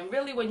 And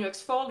really, when you're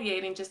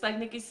exfoliating, just like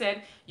Nikki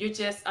said, you're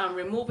just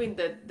removing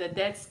the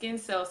dead skin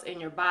cells in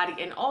your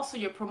body, and also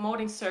you're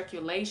promoting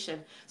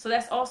circulation. So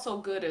that's also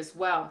good as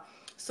well.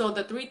 So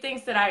the 3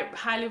 things that I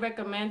highly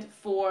recommend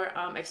for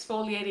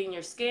exfoliating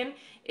your skin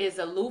is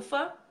a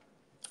loofah.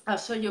 I'll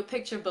show you a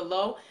picture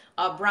below.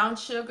 Brown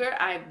sugar,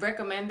 I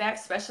recommend that,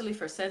 especially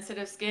for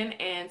sensitive skin,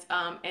 and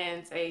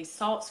a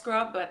salt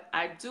scrub. But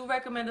I do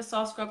recommend the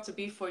salt scrub to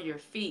be for your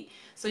feet,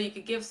 so you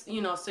could give,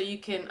 so you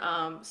can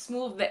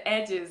smooth the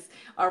edges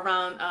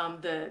around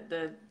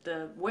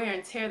the wear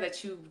and tear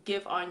that you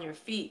give on your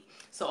feet.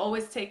 So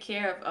always take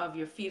care of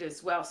your feet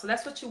as well. So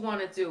that's what you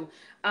want to do.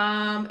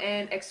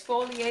 And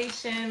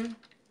exfoliation,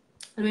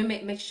 let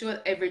me make sure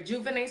it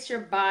rejuvenates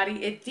your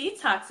body, it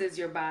detoxes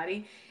your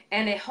body,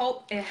 and it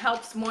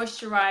helps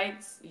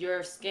moisturize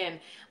your skin.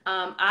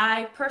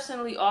 I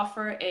personally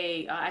offer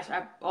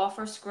I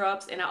offer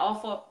scrubs, and I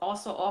also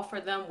offer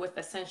them with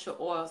essential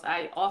oils.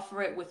 I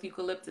offer it with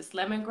eucalyptus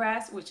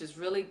lemongrass, which is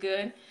really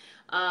good.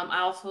 I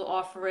also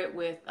offer it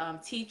with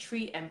tea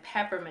tree and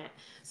peppermint.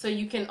 So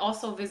you can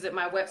also visit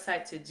my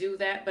website to do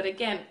that. But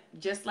again,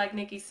 just like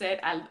Nikki said,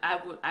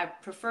 I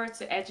prefer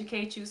to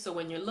educate you. So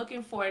when you're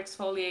looking for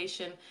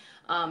exfoliation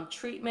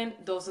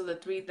treatment, those are the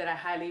 3 that I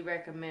highly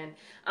recommend.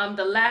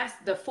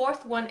 The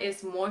 4th one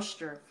is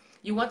moisture.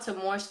 You want to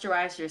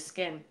moisturize your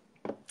skin.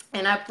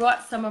 And I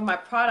brought some of my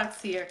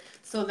products here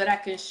so that I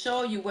can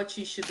show you what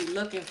you should be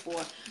looking for.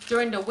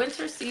 During the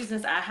winter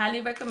seasons, I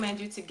highly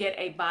recommend you to get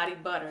a body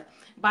butter.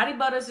 Body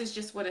butters is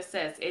just what it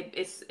says.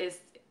 It's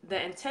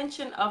the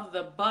intention of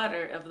the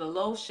butter, of the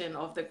lotion,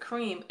 of the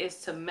cream, is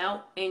to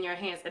melt in your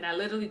hands. And I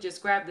literally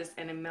just grabbed this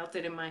and it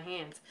melted in my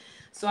hands.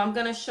 So I'm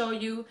going to show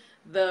you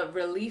the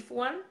Relief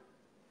one.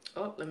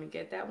 Oh, let me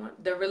get that one.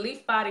 The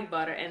Relief Body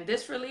Butter. And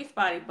this Relief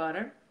Body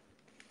Butter,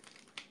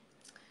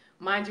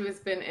 mind you, it's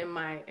been in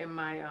my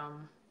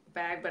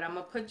bag, but I'm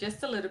going to put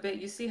just a little bit.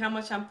 You see how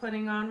much I'm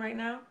putting on right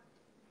now?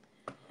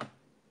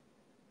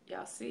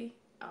 Y'all see?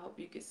 I hope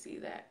you can see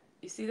that.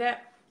 You see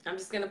that? I'm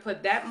just going to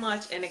put that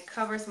much, and it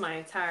covers my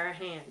entire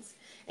hands.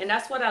 And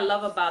that's what I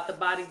love about the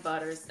body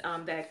butters,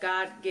 that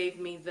God gave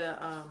me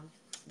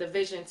the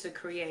vision to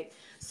create.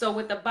 So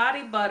with the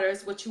body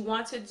butters, what you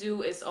want to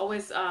do is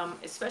always,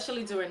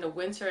 especially during the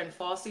winter and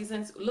fall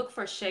seasons, look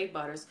for shea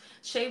butters.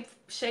 Shea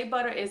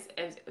butter is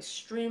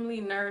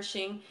extremely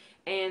nourishing,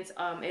 and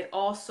it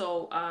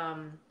also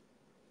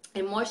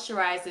It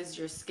moisturizes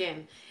your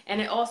skin, and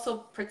it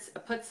also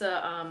puts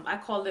a I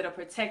call it a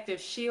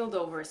protective shield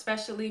over,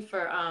 especially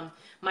for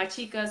my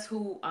chicas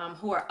who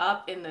are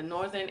up in the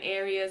northern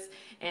areas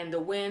and the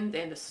wind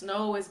and the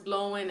snow is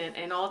blowing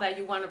and all that.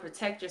 You want to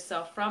protect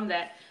yourself from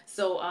that.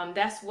 So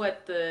that's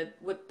what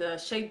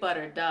the shea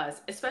butter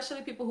does,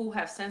 especially people who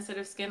have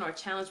sensitive skin or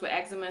challenged with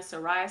eczema and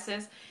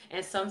psoriasis,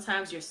 and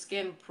sometimes your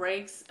skin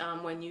breaks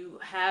when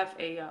you have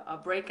a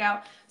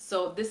breakout.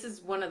 So this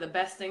is one of the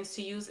best things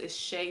to use is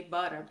shea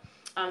butter.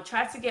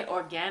 Try to get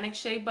organic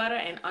shea butter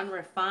and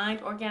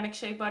unrefined organic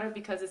shea butter,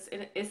 because it's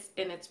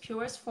in its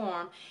purest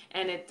form,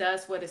 and it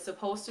does what it's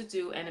supposed to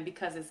do. And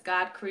because it's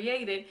God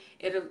created,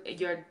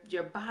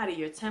 your body,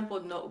 your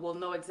temple will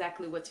know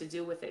exactly what to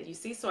do with it. You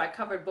see, so I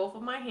covered both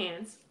of my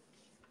hands,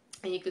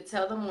 and you could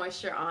tell the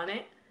moisture on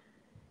it,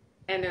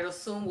 and it'll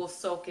soon will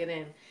soak it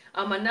in.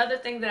 Another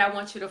thing that I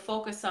want you to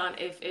focus on,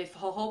 if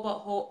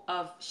jojoba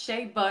of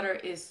shea butter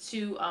is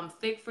too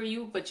thick for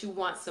you, but you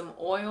want some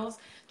oils,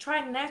 try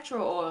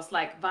natural oils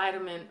like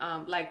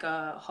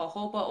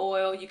jojoba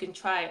oil. You can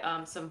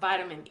try some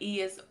vitamin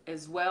E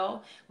as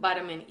well.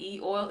 Vitamin E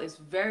oil is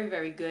very,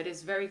 very good.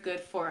 It's very good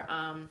for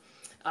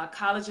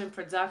collagen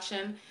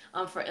production,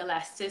 for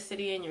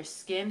elasticity in your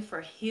skin, for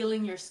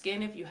healing your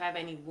skin if you have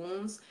any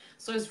wounds.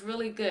 So it's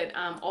really good.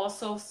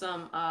 Also,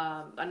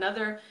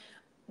 another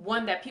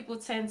one that people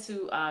tend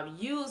to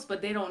use,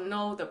 but they don't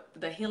know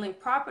the healing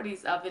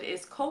properties of it,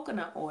 is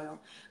coconut oil.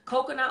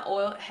 Coconut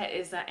oil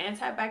is an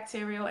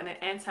antibacterial and an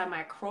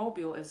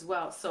antimicrobial as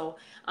well. So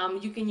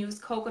you can use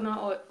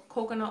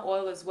coconut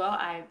oil as well.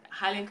 I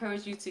highly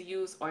encourage you to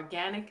use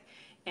organic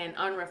and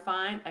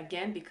unrefined,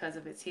 again, because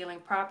of its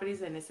healing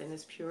properties and it's in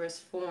its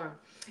purest form.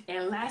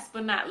 And last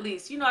but not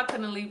least, I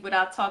couldn't leave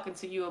without talking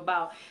to you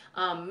about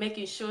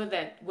making sure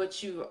that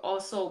what you're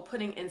also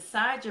putting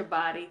inside your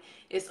body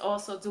is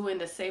also doing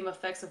the same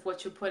effects of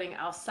what you're putting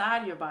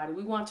outside your body.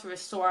 We want to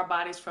restore our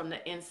bodies from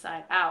the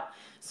inside out.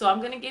 So I'm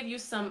going to give you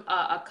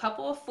a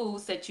couple of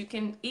foods that you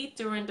can eat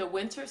during the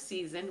winter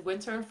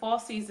and fall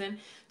season,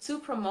 to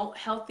promote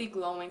healthy,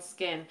 glowing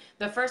skin.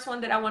 The first one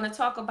that I want to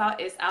talk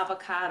about is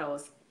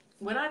avocados.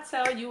 When I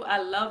tell you I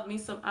love me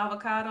some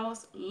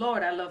avocados,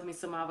 Lord, I love me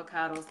some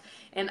avocados.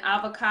 And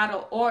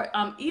avocado, or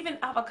even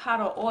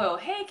avocado oil.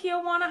 Hey,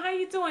 Kiawana, how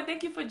you doing?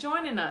 Thank you for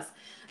joining us.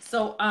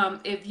 So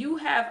if you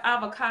have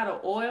avocado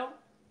oil,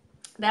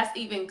 that's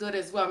even good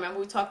as well. Remember,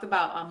 we talked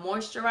about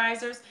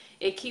moisturizers.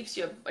 It keeps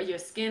your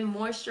skin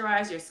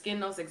moisturized. Your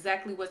skin knows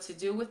exactly what to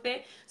do with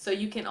it. So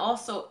you can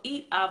also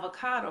eat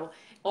avocado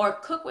or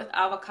cook with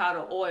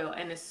avocado oil,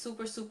 and it's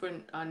super, super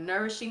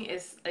nourishing.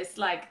 It's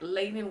like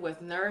laden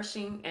with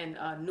nourishing and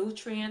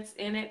nutrients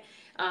in it.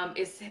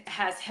 It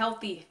has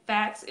healthy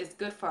fats. It's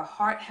good for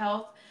heart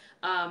health.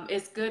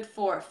 It's good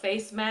for a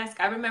face mask.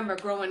 I remember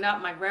growing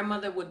up, my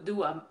grandmother would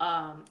do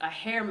a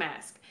hair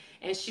mask,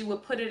 and she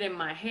would put it in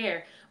my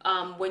hair.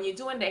 When you're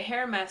doing the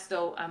hair mask,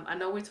 though, I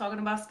know we're talking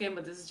about skin,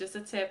 but this is just a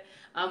tip.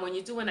 When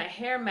you're doing a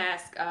hair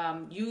mask,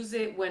 use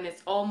it when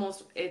it's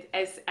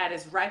at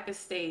its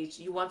ripest stage.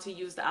 You want to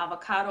use the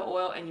avocado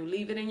oil, and you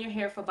leave it in your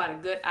hair for about a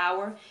good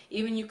hour.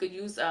 Even you could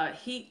use a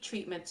heat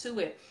treatment to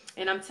it.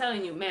 And I'm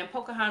telling you, man,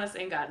 Pocahontas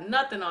ain't got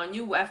nothing on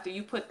you after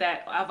you put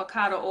that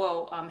avocado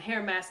oil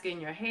hair mask in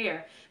your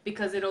hair,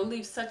 because it'll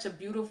leave such a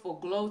beautiful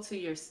glow to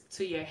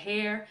your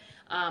hair,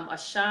 a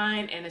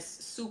shine, and it's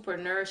super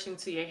nourishing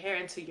to your hair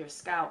and to your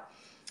scalp.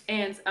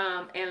 And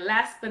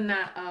last but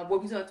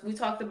not, we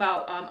talked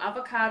about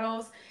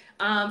avocados.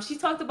 She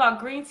talked about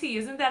green tea.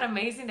 Isn't that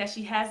amazing that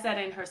she has that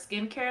in her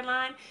skincare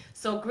line?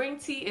 So green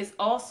tea is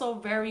also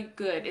very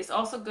good. It's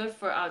also good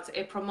for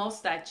it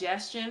promotes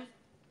digestion.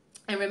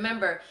 And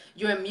remember,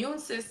 your immune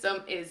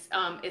system is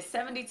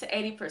 70 to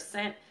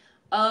 80%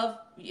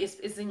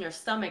 is in your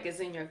stomach, is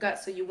in your gut.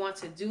 So you want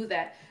to do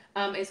that.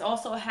 It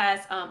also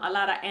has a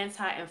lot of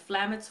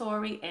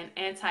anti-inflammatory and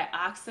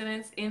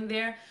antioxidants in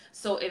there.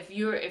 So if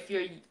you're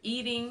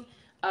eating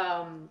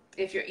or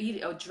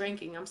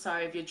drinking,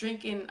 if you're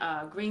drinking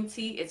green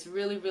tea, it's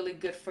really, really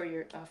good for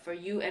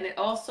you. And it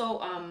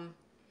also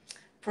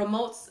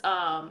promotes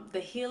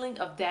the healing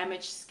of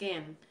damaged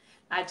skin.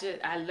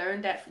 I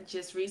learned that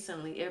just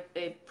recently.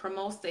 It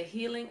promotes the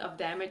healing of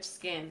damaged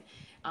skin.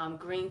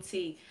 Green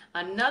tea.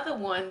 Another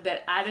one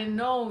that I didn't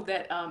know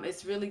that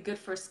it's really good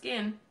for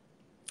skin.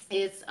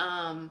 It's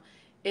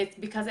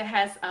because it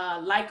has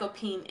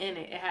lycopene in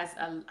it. It has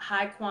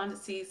high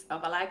quantities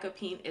of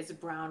lycopene. It's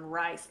brown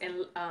rice,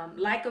 and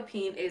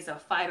lycopene is a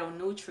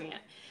phytonutrient.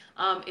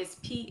 It's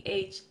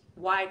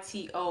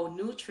PHYTO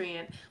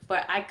nutrient,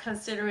 but I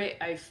consider it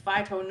a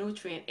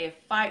phytonutrient. It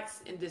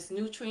fights in this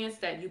nutrients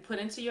that you put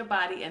into your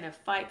body, and it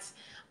fights.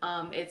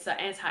 It's an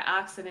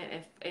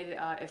antioxidant.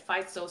 It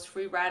fights those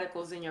free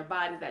radicals in your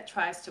body that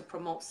tries to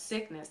promote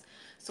sickness.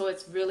 So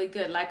it's really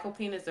good.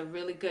 Lycopene is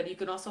really good. You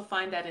can also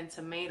find that in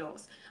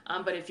tomatoes.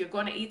 But if you're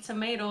going to eat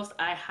tomatoes,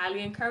 I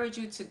highly encourage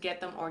you to get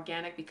them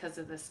organic, because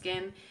of the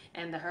skin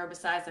and the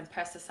herbicides and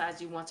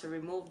pesticides. You want to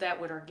remove that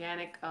with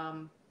organic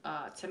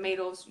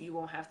tomatoes. You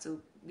won't have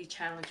to be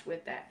challenged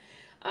with that.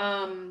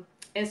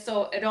 And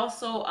so it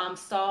also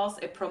stalls,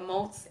 it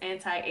promotes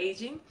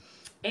anti-aging.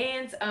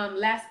 And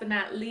last but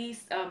not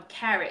least,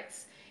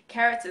 carrots.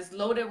 Carrots is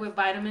loaded with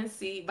vitamin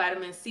C.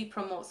 Vitamin C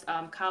promotes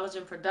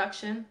collagen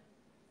production,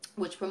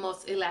 which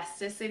promotes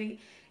elasticity,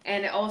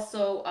 and it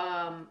also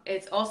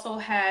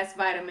has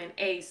vitamin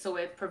A, so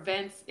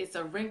it's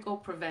a wrinkle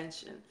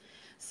prevention.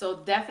 So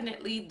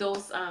definitely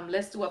those,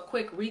 let's do a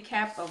quick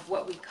recap of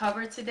what we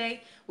covered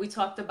today. We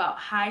talked about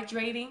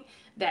hydrating.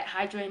 That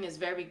hydrating is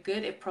very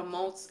good. It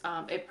prevents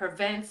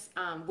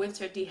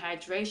winter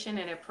dehydration,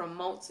 and it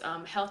promotes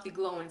healthy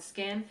glowing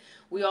skin.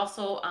 We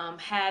also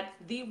had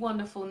the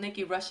wonderful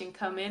Nikki Rushing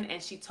come in,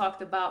 and she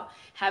talked about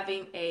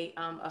having a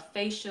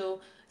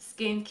facial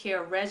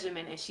skincare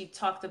regimen, and she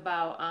talked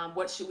about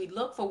what should we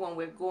look for when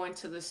we're going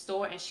to the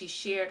store, and she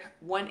shared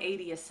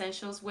 180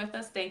 essentials with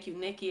us. Thank you,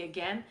 Nikki,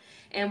 again.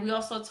 And we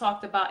also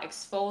talked about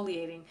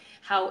exfoliating,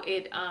 how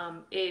it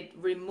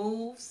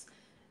removes.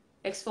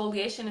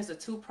 Exfoliation is a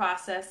two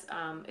process.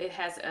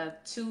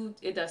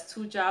 It does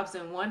two jobs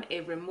in one.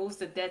 It removes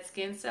the dead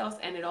skin cells,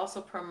 and it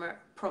also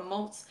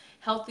promotes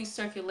healthy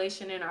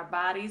circulation in our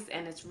bodies,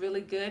 and it's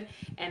really good.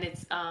 And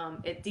it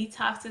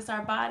detoxes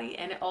our body,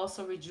 and it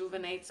also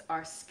rejuvenates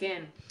our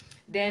skin.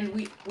 Then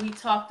we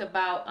talked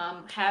about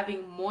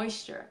having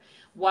moisture.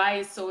 Why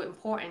it's so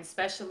important,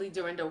 especially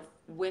during the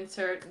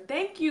winter.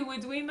 Thank you,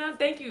 Edwina.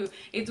 Thank you.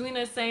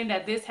 Edwina is saying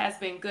that this has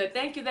been good.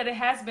 Thank you that it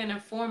has been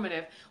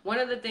informative. One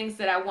of the things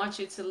that I want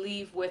you to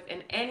leave with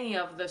in any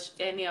of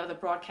the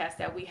broadcasts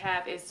that we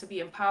have is to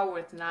be empowered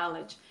with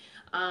knowledge.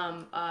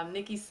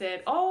 Nikki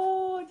said,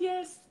 oh,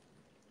 yes.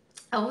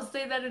 I will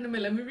say that in a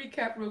minute. Let me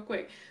recap real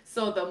quick.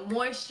 So the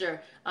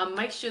moisture,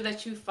 make sure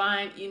that you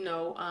find,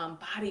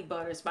 body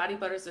butters. Body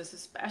butters is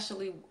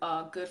especially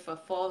good for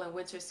fall and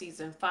winter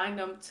season. Find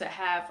them to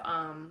have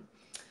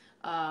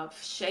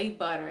shea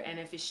butter, and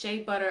if it's shea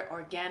butter,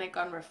 organic,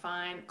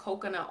 unrefined,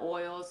 coconut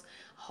oils,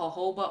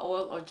 jojoba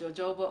oil or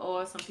jojoba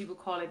oil, some people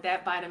call it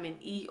that, vitamin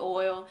E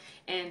oil,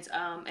 and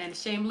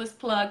shameless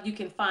plug, you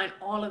can find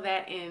all of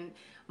that in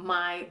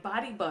my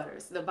body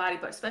butters, the body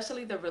butter,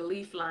 especially the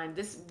Relief line.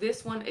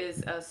 This one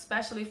is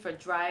especially for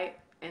dry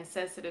and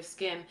sensitive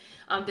skin.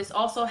 This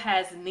also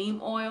has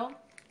neem oil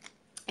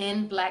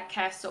and black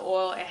castor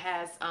oil. It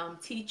has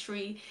tea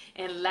tree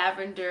and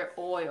lavender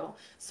oil.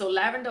 So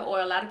lavender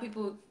oil, a lot of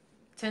people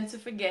tend to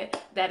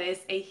forget that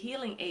it's a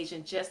healing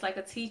agent, just like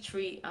a tea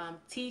tree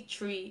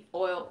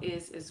oil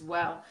is as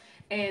well.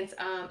 And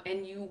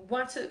you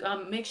want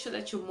to make sure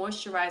that you're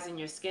moisturizing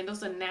your skin.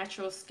 Those are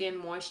natural skin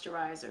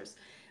moisturizers.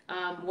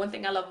 One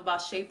thing I love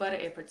about shea butter,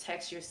 it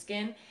protects your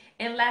skin.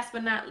 And last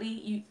but not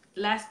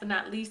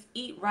least,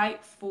 eat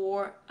right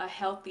for a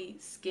healthy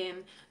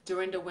skin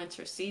during the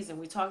winter season.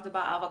 We talked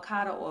about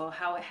avocado oil,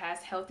 how it has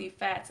healthy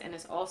fats, and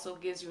it also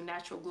gives you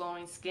natural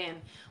glowing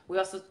skin. We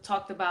also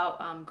talked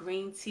about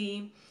green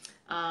tea,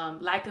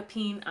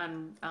 lycopene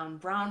on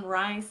brown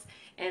rice,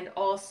 and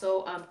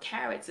also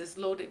carrots is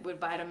loaded with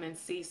vitamin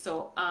C.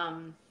 So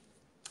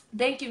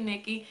thank you,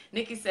 Nikki.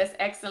 Nikki says,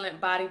 excellent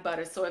body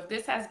butter. So if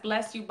this has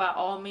blessed you, by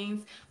all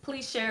means,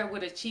 please share it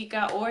with a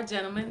chica or a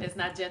gentleman. It's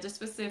not gender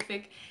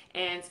specific.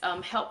 And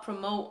help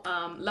promote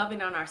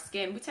loving on our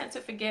skin. We tend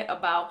to forget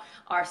about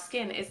our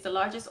skin. It's the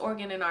largest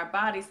organ in our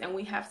bodies, and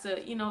we have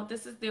to,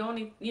 this is the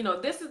only,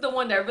 this is the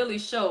one that really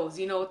shows,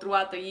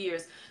 throughout the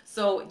years.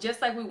 So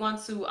just like we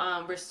want to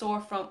restore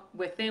from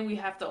within, we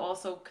have to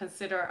also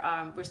consider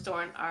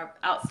restoring our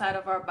outside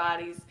of our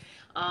bodies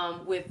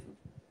with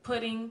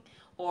putting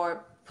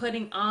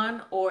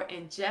on or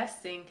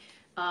ingesting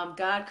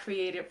God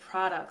created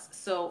products.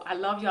 So I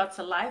love y'all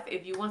to life.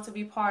 If you want to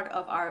be part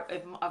of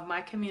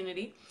my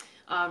community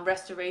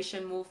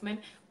restoration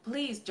movement,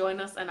 please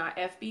join us in our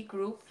FB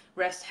group,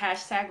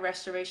 hashtag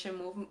restoration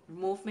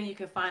movement. You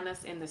can find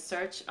us in the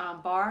search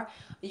bar.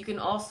 You can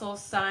also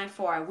sign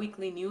for our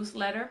weekly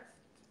newsletter.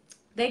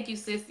 Thank you,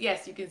 sis.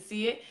 Yes, you can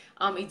see it.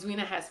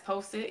 Edwina has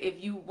posted.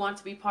 If you want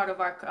to be part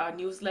of our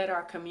newsletter,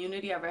 our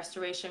community, our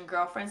Restoration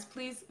Girlfriends,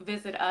 please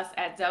visit us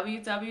at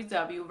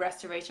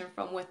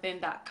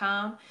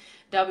www.restorationfromwithin.com,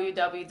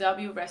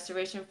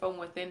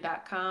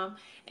 www.restorationfromwithin.com,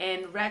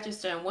 and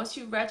register. And once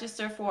you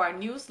register for our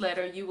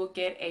newsletter, you will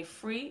get a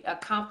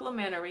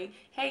complimentary,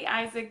 hey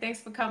Isaac,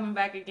 thanks for coming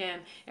back again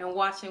and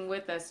watching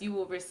with us. You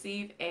will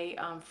receive a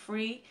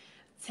free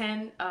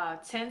 10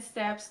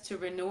 steps to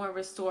renew and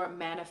restore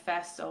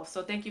manifesto.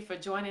 So thank you for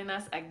joining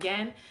us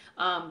again.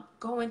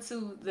 Go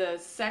into the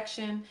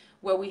section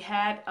where we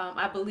had,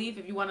 I believe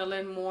if you want to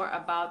learn more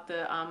about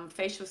the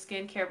facial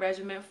skincare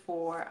regimen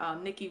for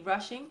Nikki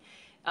Rushing,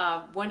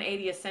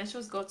 180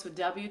 Essentials, go to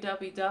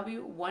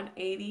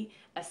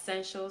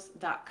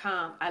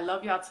www.180essentials.com. I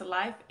love y'all to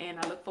life, and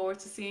I look forward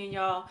to seeing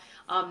y'all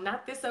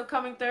not this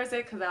upcoming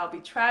Thursday, because I'll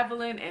be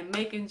traveling and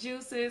making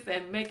juices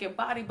and making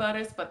body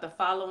butters, but the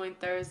following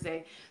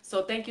Thursday.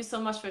 So thank you so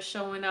much for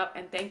showing up,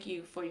 and thank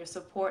you for your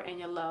support and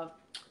your love.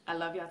 I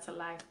love y'all to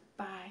life.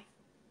 Bye.